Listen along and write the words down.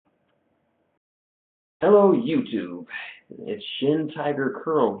Hello, YouTube. It's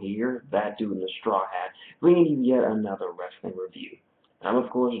shintigercurl here, that dude in the straw hat, bringing you yet another wrestling review. I'm of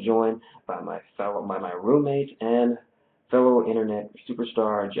course joined by my roommate and fellow internet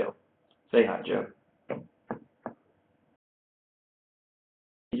superstar Joe. Say hi, Joe.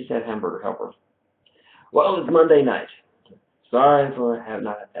 You just had hamburger helper. Well, it's Monday night. Sorry if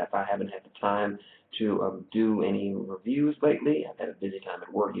I haven't had the time to do any reviews lately. I've had a busy time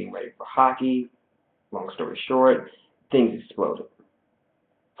at work getting ready for hockey. Long story short, things exploded.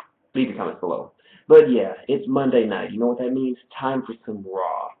 Leave your comments below. But yeah, it's Monday night. You know what that means? Time for some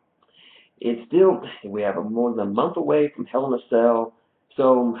Raw. We have more than a month away from Hell in a Cell.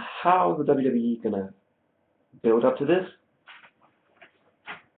 So how's the WWE gonna build up to this?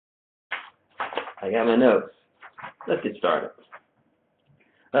 I got my notes. Let's get started.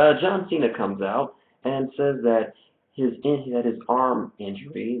 John Cena comes out and says that his arm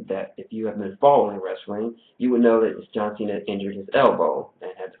injury, that if you have been following wrestling, you would know that John Cena injured his elbow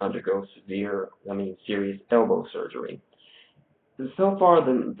and had to undergo serious elbow surgery. So far,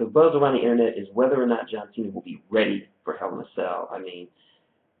 the buzz around the internet is whether or not John Cena will be ready for Hell in a Cell.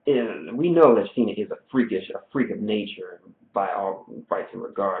 We know that Cena is a freak of nature by all rights and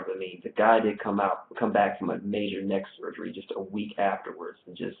regards. The guy did come back from a major neck surgery just a week afterwards,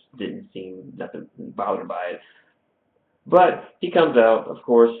 and just didn't seem nothing bothered by it. But he comes out, of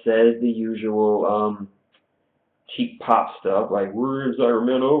course, says the usual cheap pop stuff like "We're in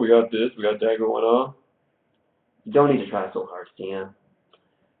Sacramento, we got this, we got that going on." You don't need to try so hard, Cena.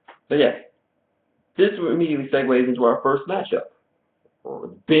 But yeah, this immediately segues into our first matchup.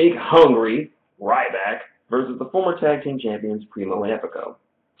 Big Hungry Ryback versus the former tag team champions Primo and Epico.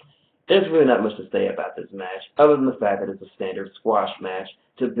 There's really not much to say about this match, other than the fact that it's a standard squash match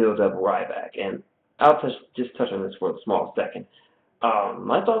to build up Ryback, and I'll just touch on this for a small second.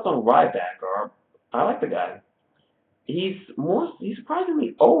 My thoughts on Ryback are, I like the guy. He's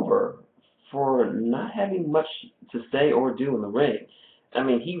surprisingly over for not having much to say or do in the ring.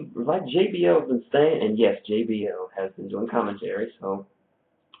 He, like JBL has been saying, and yes, JBL has been doing commentary, so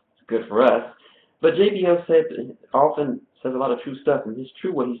it's good for us. But JBL often says a lot of true stuff, and it's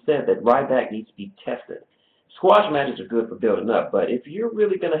true what he said, that Ryback needs to be tested. Squash matches are good for building up, but if you're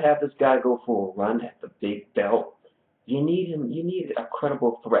really going to have this guy go for a run at the big belt, you need a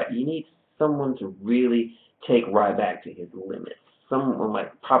credible threat. You need someone to really take Ryback to his limits. Someone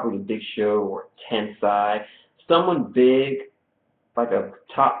like probably Big Show or Tensai, someone big, like a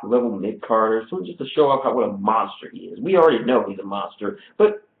top-level mid-carder, someone just to show off what a monster he is. We already know he's a monster,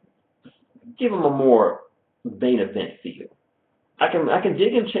 but give him a more main event feel. I can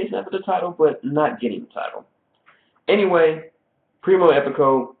dig him chasing after the title, but not getting the title. Anyway, Primo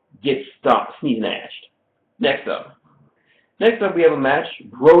Epico gets stomped, sneezing ashed. Next up we have a match: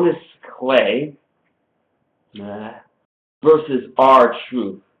 Brodus Clay versus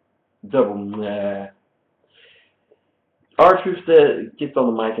R-Truth. R-Truth gets on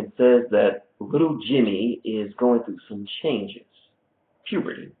the mic and says that little Jimmy is going through some changes,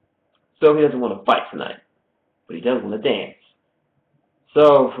 puberty. So he doesn't want to fight tonight, but he does want to dance.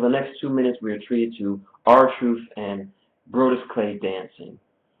 So for the next 2 minutes, we are treated to R-Truth and Brodus Clay dancing.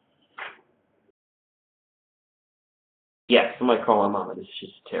 Yeah, somebody call my mama. This is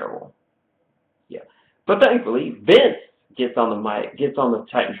just terrible. Yeah. But thankfully, Vince gets on the mic, gets on the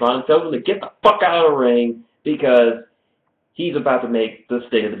Titantron, and tells him to get the fuck out of the ring because he's about to make the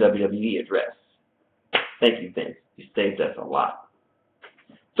State of the WWE address. Thank you, Vince. You saved us a lot.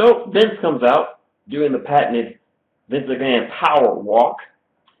 So Vince comes out doing the patented Vince McMahon power walk,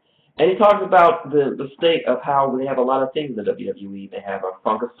 and he talks about the state of how they have a lot of things in the WWE. They have a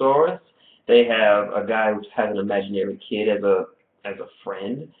Funkasaurus. They have a guy who has an imaginary kid as a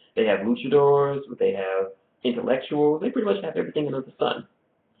friend. They have luchadors. They have intellectuals. They pretty much have everything under the sun.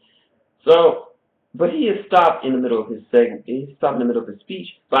 So, but he is stopped in the middle of his segment. He's stopped in the middle of his speech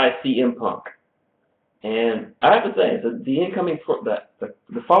by CM Punk. And I have to say that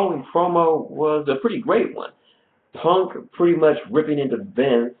the following promo was a pretty great one. Punk pretty much ripping into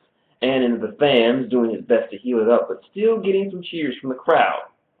Vince and into the fans, doing his best to heal it up, but still getting some cheers from the crowd.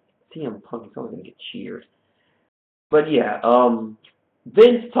 CM Punk is only going to get cheered. But yeah,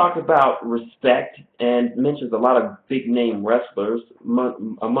 Vince talked about respect and mentions a lot of big-name wrestlers,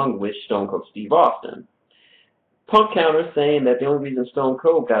 among which Stone Cold Steve Austin. Punk counters saying that the only reason Stone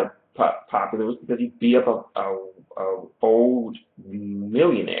Cold got popular was because he beat up a old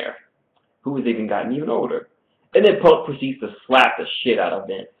millionaire who has gotten even older. And then Punk proceeds to slap the shit out of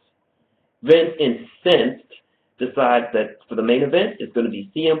Vince. Vince, incensed, decides that for the main event, it's going to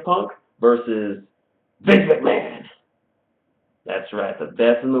be CM Punk versus Vince McMahon. That's right, the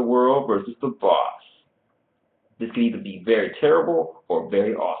best in the world versus the boss. This could either be very terrible or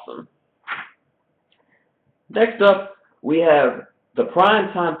very awesome. Next up, we have the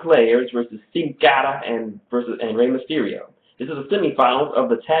Primetime Players versus Sin Cara and Rey Mysterio. This is the semifinals of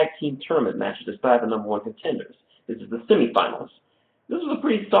the tag team tournament match to decide the #1 contenders. This is the semifinals. This was a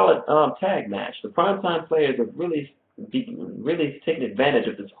pretty solid tag match. The Primetime Players have really taken advantage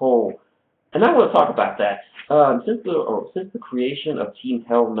of this whole, and I want to talk about that. Since the creation of Team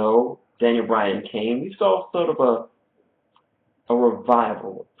Hell No, Daniel Bryan and Kane, we saw sort of a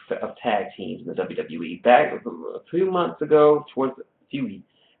revival of tag teams in the WWE. Back a few months ago,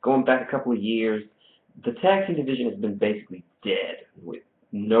 going back a couple of years, the tag team division has been basically dead, with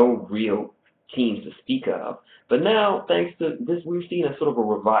no real teams to speak of. But now, thanks to this, we've seen a sort of a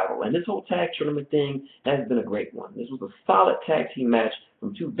revival, and this whole tag tournament thing has been a great one. This was a solid tag team match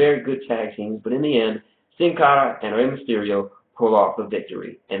from two very good tag teams, but in the end, Sin Cara and Rey Mysterio pull off the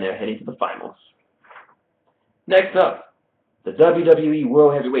victory, and they're heading to the finals. Next up, the WWE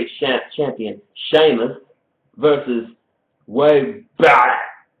World Heavyweight Champion Sheamus versus Wade Barrett,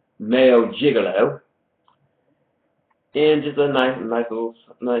 male gigolo, in just a nice little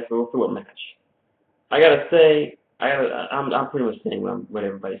thriller match. I gotta say, I'm pretty much saying what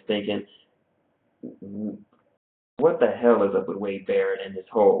everybody's thinking. What the hell is up with Wade Barrett and this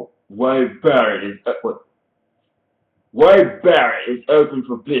whole Wade Barrett is open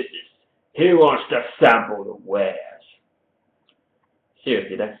for business. Who wants to sample the wares?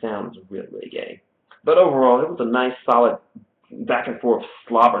 Seriously, that sounds really gay. But overall, it was a nice, solid, back and forth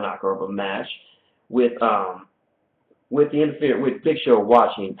slobber knocker of a match with Big Show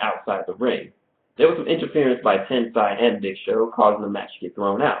watching outside the ring. There was some interference by Tensai and Big Show, causing the match to get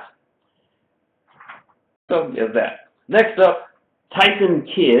thrown out. So there's that. Next up, Tyson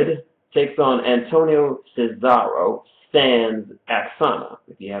Kidd takes on Antonio Cesaro sans Oksana.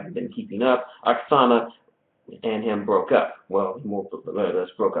 If you haven't been keeping up, Oksana and him broke up. Well, he more or less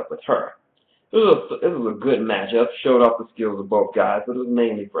broke up with her. It was a good matchup, showed off the skills of both guys, but it was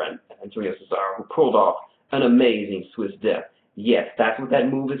mainly for Antonio Cesaro, who pulled off an amazing Swiss Death. Yes, that's what that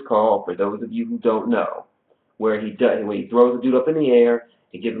move is called, for those of you who don't know. Where he throws the dude up in the air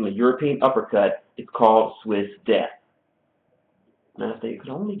and gives him a European uppercut, it's called Swiss Death. Now, if they could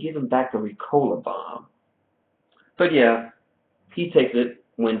only give him back the Ricola bomb. But yeah, he takes it,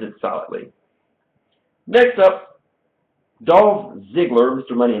 wins it solidly. Next up, Dolph Ziggler,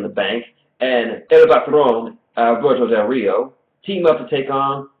 Mr. Money in the Bank, and El Patron, Alberto Del Rio, team up to take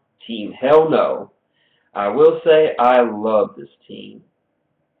on Team Hell No. I will say I love this team.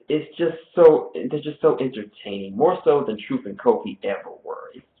 They're just so entertaining, more so than Truth and Kofi ever were.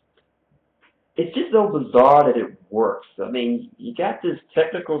 It's just so bizarre that it works. I mean, you got this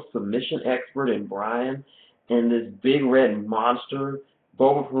technical submission expert in Bryan and this big red monster,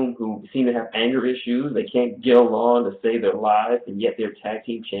 both of whom who seem to have anger issues. They can't get along to save their lives, and yet they're tag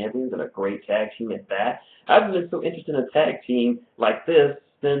team champions and a great tag team at that. I've been so interested in a tag team like this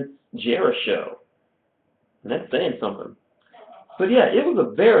since Jericho. And that's saying something. But yeah, it was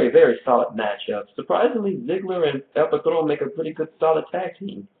a very, very solid matchup. Surprisingly, Ziggler and El Patron make a pretty good, solid tag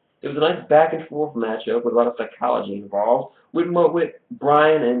team. It was a nice back-and-forth matchup with a lot of psychology involved, with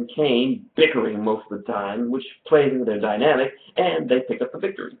Bryan and Kane bickering most of the time, which plays into their dynamic, and they picked up the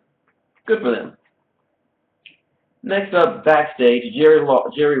victory. Good for them. Next up, backstage,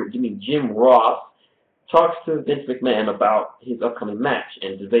 Jim Ross talks to Vince McMahon about his upcoming match,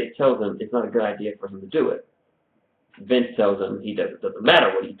 and tells him it's not a good idea for him to do it. Vince tells him it doesn't matter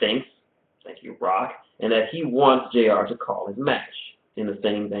what he thinks, thank you, Rock, and that he wants JR to call his match, in the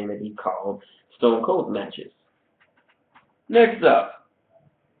same vein that he called Stone Cold matches. Next up,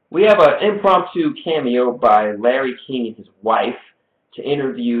 we have an impromptu cameo by Larry King and his wife to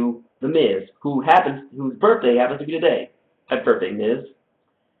interview The Miz, whose birthday happens to be today. Happy birthday, Miz.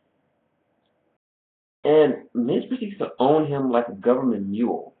 And Miz proceeds to own him like a government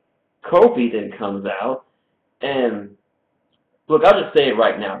mule. Kofi then comes out, and look, I'll just say it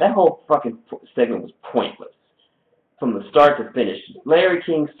right now. That whole fucking segment was pointless from the start to finish. Larry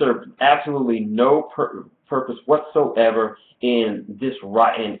King served absolutely no purpose whatsoever in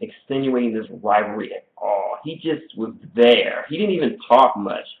extenuating this rivalry at all. He just was there. He didn't even talk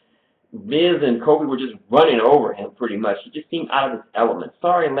much. Miz and Kofi were just running over him pretty much. He just seemed out of his element.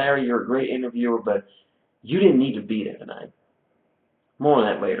 Sorry, Larry, you're a great interviewer, but you didn't need to be there tonight. More on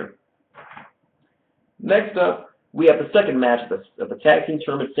that later. Next up, we have the second match of the Tag Team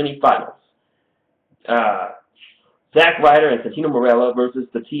Tournament semifinals. Zack Ryder and Santino Marella versus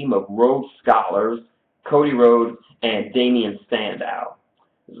the team of Rhodes Scholars, Cody Rhodes, and Damian Sandow.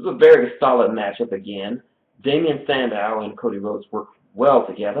 This is a very solid matchup again. Damian Sandow and Cody Rhodes worked well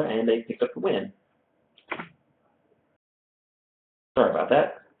together, and they picked up the win. Sorry about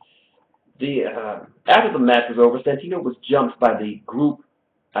that. The After the match was over, Santino was jumped by the group.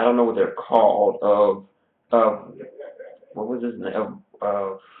 I don't know what they're called of what was his name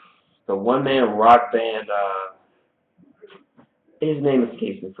of the one man rock band. His name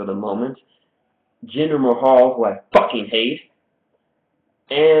escapes me for the moment. Jinder Mahal, who I fucking hate,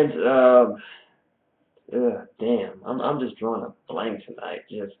 and damn, I'm just drawing a blank tonight.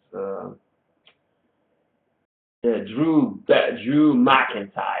 Just Drew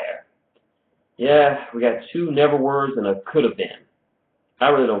McIntyre. Yeah, we got two never words and a could have been. I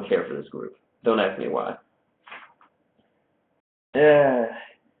really don't care for this group. Don't ask me why.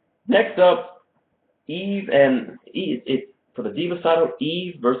 Next up, it's for the Divas title,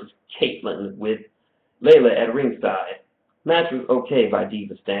 Eve versus Caitlyn with Layla at ringside. Match was okay by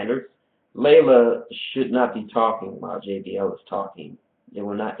Diva standards. Layla should not be talking while JBL is talking. It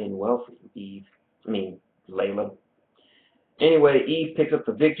will not end well for you, Layla. Anyway, Eve picks up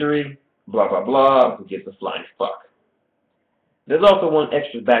the victory. Blah, blah, blah. Who gives a flying fuck? There's also one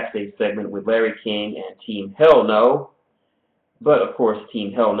extra backstage segment with Larry King and Team Hell No. But, of course,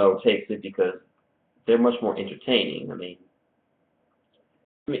 Team Hell No takes it because they're much more entertaining. I mean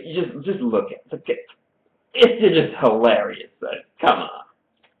just look at it. It's just hilarious. Come on.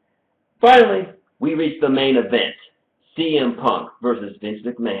 Finally, we reach the main event. CM Punk versus Vince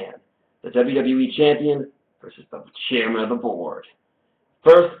McMahon. The WWE Champion versus the Chairman of the Board.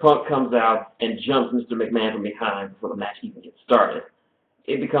 First, Punk comes out and jumps Mr. McMahon from behind before the match even gets started.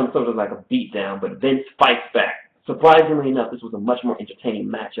 It becomes sort of like a beatdown, but Vince fights back. Surprisingly enough, this was a much more entertaining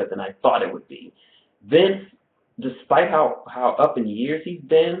matchup than I thought it would be. Vince, despite how up in years he's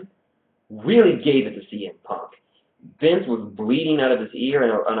been, really gave it to CM Punk. Vince was bleeding out of his ear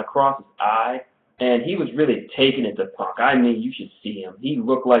and across his eye, and he was really taking it to Punk. I mean, you should see him. He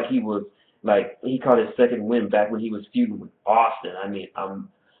looked like he caught his second win back when he was feuding with Austin. I mean,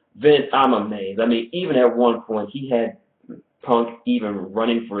 Vince, I'm amazed. I mean, even at one point, he had Punk even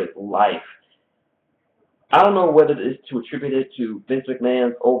running for his life. I don't know whether it's to attribute it to Vince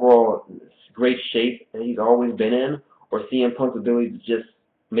McMahon's overall great shape that he's always been in, or CM Punk's ability to just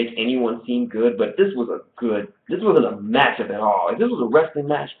make anyone seem good, but this wasn't a matchup at all. If this was a wrestling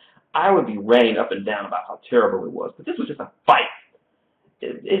match, I would be raining up and down about how terrible it was, but this was just a fight.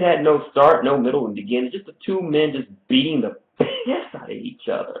 It had no start, no middle, and beginning, just the two men just beating the piss out of each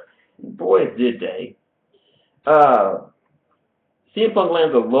other. Boy, did they. CM Punk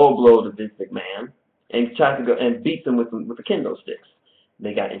lands a low blow to Vince McMahon and tries to go and beats him with the kendo sticks.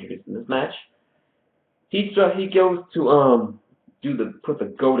 They got introduced in this match. He goes to put the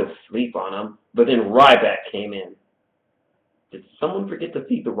go to sleep on him, but then Ryback came in. Did someone forget to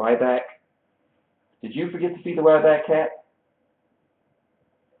feed the Ryback? Did you forget to feed the Ryback, Cat?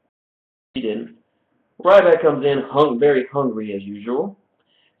 He didn't. Ryback comes in very hungry as usual.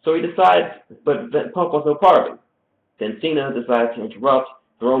 So he decides, but Punk wants no part of it. Then Cena decides to interrupt,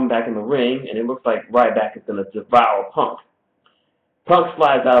 throw him back in the ring, and it looks like Ryback is going to devour Punk. Punk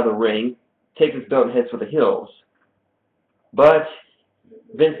slides out of the ring, takes his belt and heads for the hills. But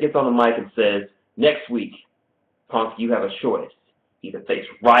Vince gets on the mic and says, next week, Punk, you have a choice. Either face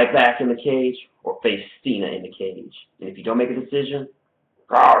Ryback in the cage or face Cena in the cage. And if you don't make a decision,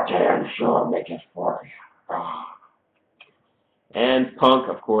 I'll damn sure make it for you. And Punk,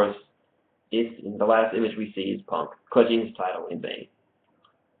 of course, in the last image we see is Punk clutching his title in vain.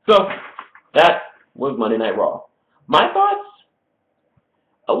 So, that was Monday Night Raw. My thoughts?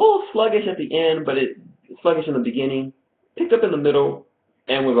 A little sluggish at the end, but sluggish in the beginning, picked up in the middle,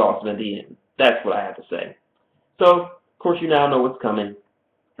 and was awesome at the end. That's what I have to say. So, of course, you now know what's coming.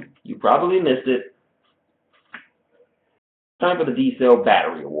 You probably missed it. Time for the D-Cell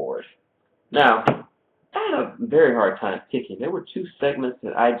Battery Award. Now, I had a very hard time picking. There were two segments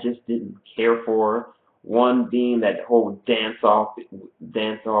that I just didn't care for. One being that whole dance-off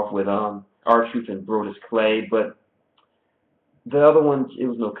with R-Truth and Brodus Clay, but the other one, it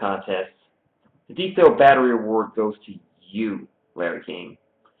was no contest. The D-Cell Battery Award goes to you, Larry King.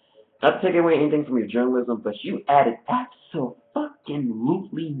 Not to take away anything from your journalism, but you added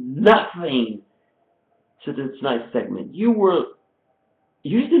absolutely nothing to this tonight's segment. You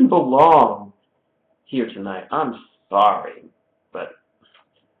didn't belong here tonight. I'm sorry, but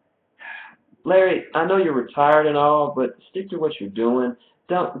Larry, I know you're retired and all, but stick to what you're doing.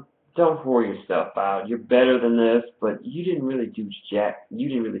 Don't whore yourself out. You're better than this, but you didn't really do jack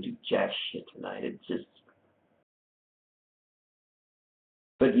shit tonight. It just.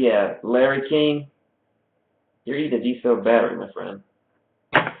 But yeah, Larry King, you're eating a D-Cell battery, my friend.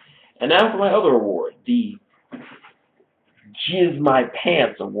 And now for my other award, the Jizz My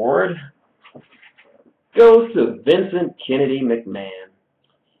Pants Award. goes to Vincent Kennedy McMahon.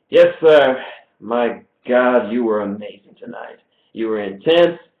 Yes, sir. My God, you were amazing tonight. You were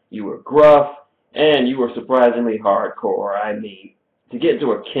intense, you were gruff, and you were surprisingly hardcore. I mean, to get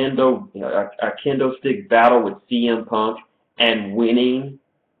into a a kendo stick battle with CM Punk and winning,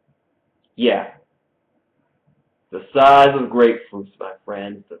 yeah, the size of grapefruits, my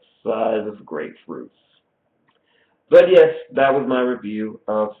friends, the size of grapefruits. But yes, that was my review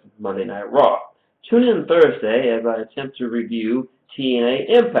of Monday Night Raw. Tune in Thursday as I attempt to review TNA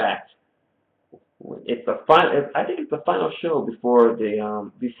Impact. It's the final. I think it's the final show before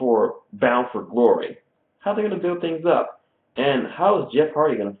Bound for Glory. How they're gonna build things up, and how is Jeff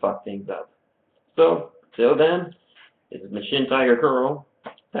Hardy gonna fuck things up? So till then, this is Machine Tiger Curl,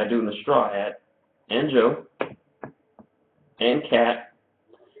 I do in the Straw Hat, and Joe, and Kat,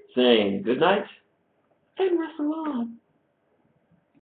 saying good night and wrestle on.